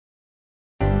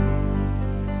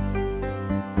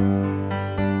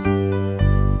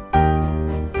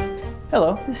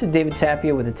Hello, this is David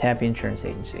Tapia with the Tapia Insurance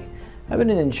Agency. I've been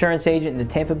an insurance agent in the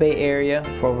Tampa Bay area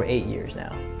for over 8 years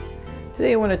now.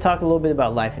 Today I want to talk a little bit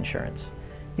about life insurance.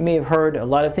 You may have heard a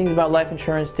lot of things about life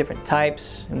insurance, different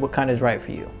types, and what kind is right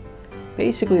for you.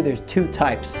 Basically, there's two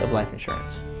types of life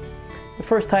insurance. The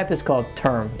first type is called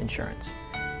term insurance.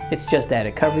 It's just that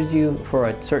it covers you for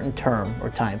a certain term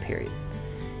or time period.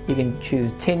 You can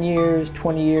choose 10 years,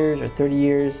 20 years, or 30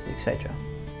 years, etc.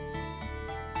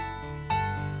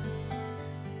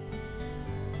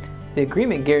 The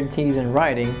agreement guarantees in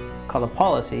writing, called a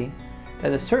policy,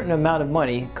 that a certain amount of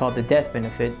money, called the death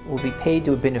benefit, will be paid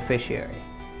to a beneficiary.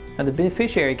 Now the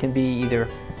beneficiary can be either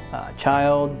a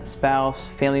child, spouse,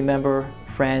 family member,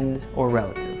 friend, or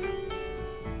relative.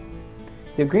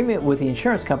 The agreement with the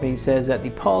insurance company says that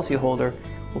the policyholder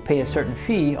will pay a certain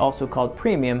fee, also called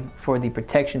premium, for the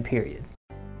protection period.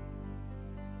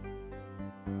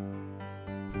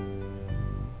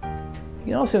 You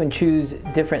can also choose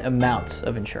different amounts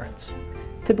of insurance.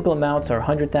 Typical amounts are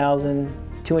 $100,000,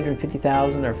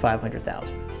 $250,000, or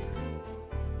 $500,000.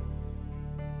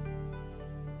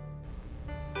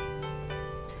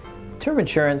 Term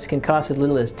insurance can cost as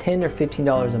little as $10 or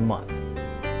 $15 a month,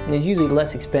 and is usually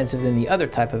less expensive than the other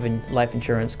type of life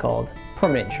insurance called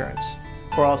permanent insurance,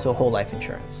 or also whole life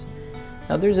insurance.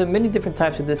 Now there's many different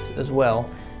types of this as well,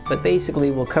 but basically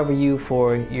will cover you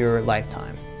for your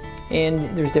lifetime.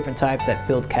 And there's different types that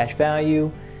build cash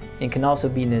value and can also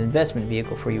be an investment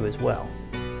vehicle for you as well.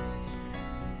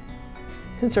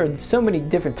 Since there are so many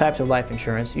different types of life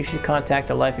insurance, you should contact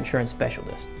a life insurance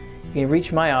specialist. You can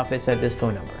reach my office at this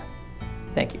phone number.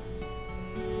 Thank you.